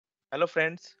Hello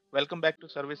friends, welcome back to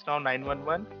ServiceNow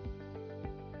 911.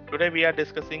 Today we are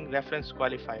discussing reference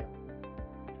qualifier.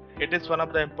 It is one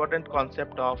of the important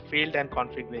concept of field and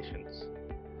configurations.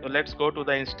 So let's go to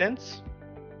the instance.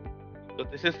 So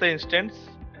this is the instance.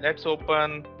 Let's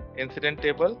open incident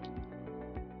table.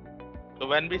 So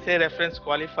when we say reference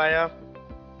qualifier,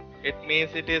 it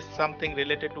means it is something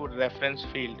related to reference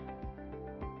field.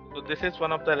 So this is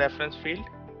one of the reference field.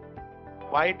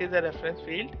 Why it is a reference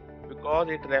field? Because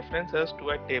it references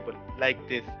to a table like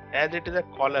this. As it is a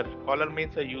caller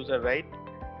means a user, right,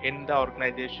 in the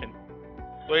organization.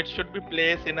 So it should be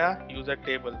placed in a user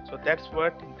table. So that's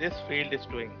what this field is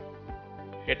doing.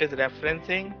 It is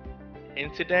referencing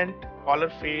incident caller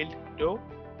field to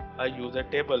a user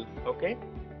table. Okay.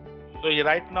 So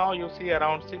right now you see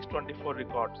around 624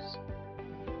 records.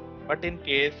 But in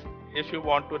case if you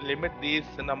want to limit these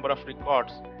number of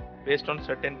records based on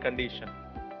certain condition,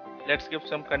 let's give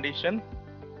some condition.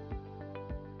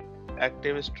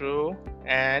 Active is true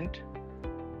and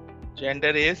gender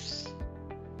is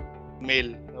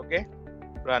male. Okay,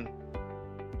 run.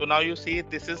 So now you see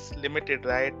this is limited,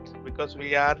 right? Because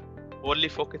we are only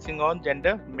focusing on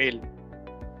gender male.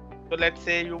 So let's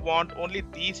say you want only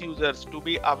these users to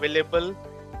be available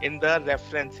in the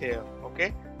reference here.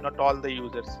 Okay, not all the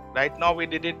users. Right now we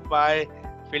did it by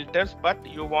filters, but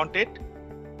you want it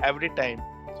every time.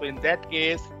 So in that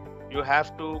case, you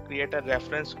have to create a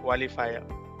reference qualifier.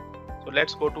 So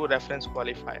let's go to reference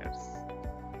qualifiers.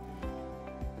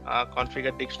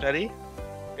 Configure dictionary.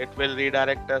 It will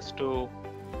redirect us to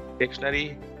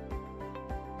dictionary.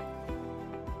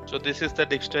 So this is the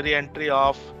dictionary entry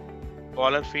of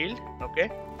caller field. Okay.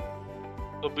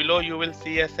 So below you will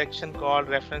see a section called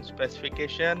reference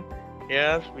specification.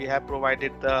 Here we have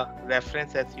provided the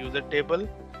reference as user table.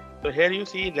 So here you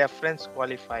see reference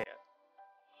qualifier.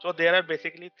 So there are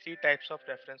basically three types of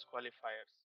reference qualifiers.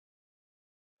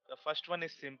 The first one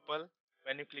is simple.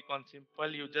 When you click on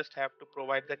simple, you just have to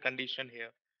provide the condition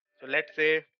here. So let's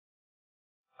say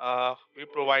we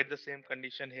provide the same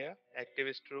condition here. Active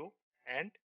is true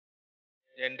and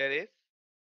gender is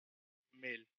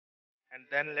male. And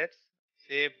then let's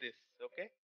save this. Okay.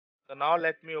 So now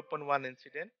let me open one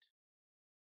incident.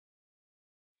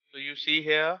 So you see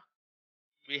here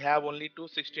we have only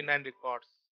 269 records.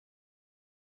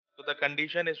 So the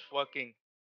condition is working.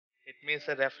 It means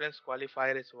the reference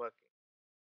qualifier is working.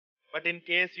 But in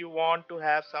case you want to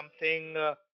have something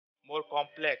more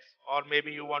complex, or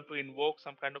maybe you want to invoke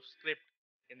some kind of script,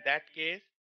 in that case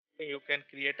you can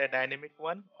create a dynamic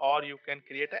one or you can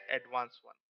create an advanced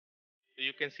one. So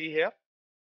you can see here.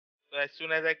 So as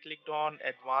soon as I clicked on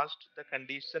advanced, the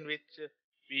condition which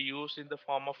we used in the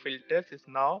form of filters is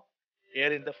now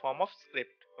here in the form of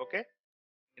script. Okay.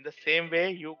 In the same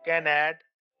way, you can add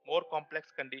more complex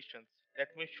conditions. Let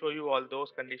me show you all those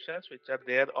conditions which are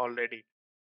there already.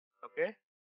 Okay.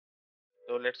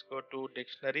 So let's go to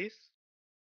dictionaries.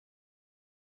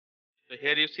 So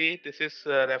here you see this is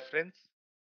reference.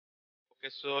 Okay.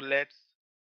 So let's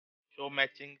show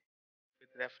matching with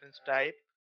reference type,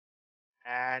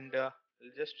 and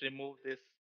we'll just remove this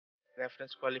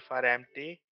reference qualifier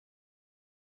empty.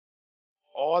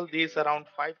 All these around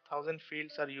 5,000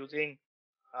 fields are using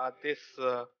this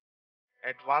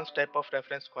advanced type of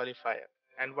reference qualifier.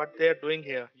 And what they are doing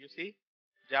here, you see,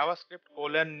 JavaScript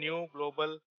colon new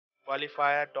global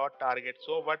qualifier dot target.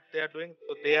 So what they are doing,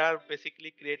 so they are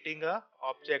basically creating a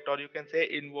object, or you can say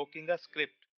invoking a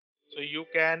script. So you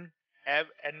can have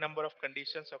n number of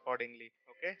conditions accordingly.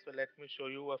 Okay, so let me show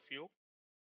you a few.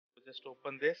 So just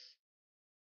open this.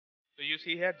 So you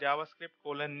see here JavaScript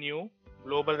colon new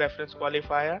global reference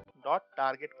qualifier dot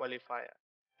target qualifier,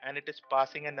 and it is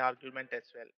passing an argument as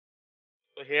well.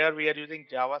 So here we are using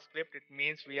JavaScript. It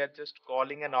means we are just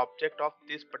calling an object of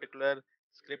this particular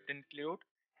script include,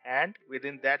 and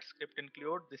within that script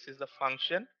include, this is the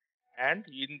function, and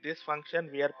in this function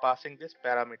we are passing this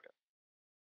parameter.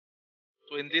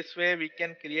 So in this way we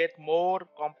can create more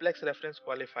complex reference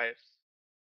qualifiers.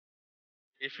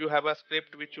 If you have a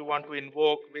script which you want to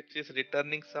invoke which is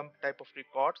returning some type of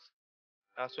records,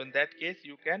 so in that case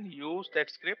you can use that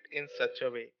script in such a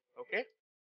way. Okay.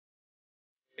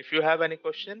 If you have any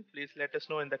question, please let us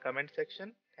know in the comment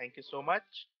section. Thank you so much.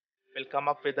 We'll come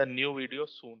up with a new video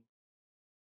soon.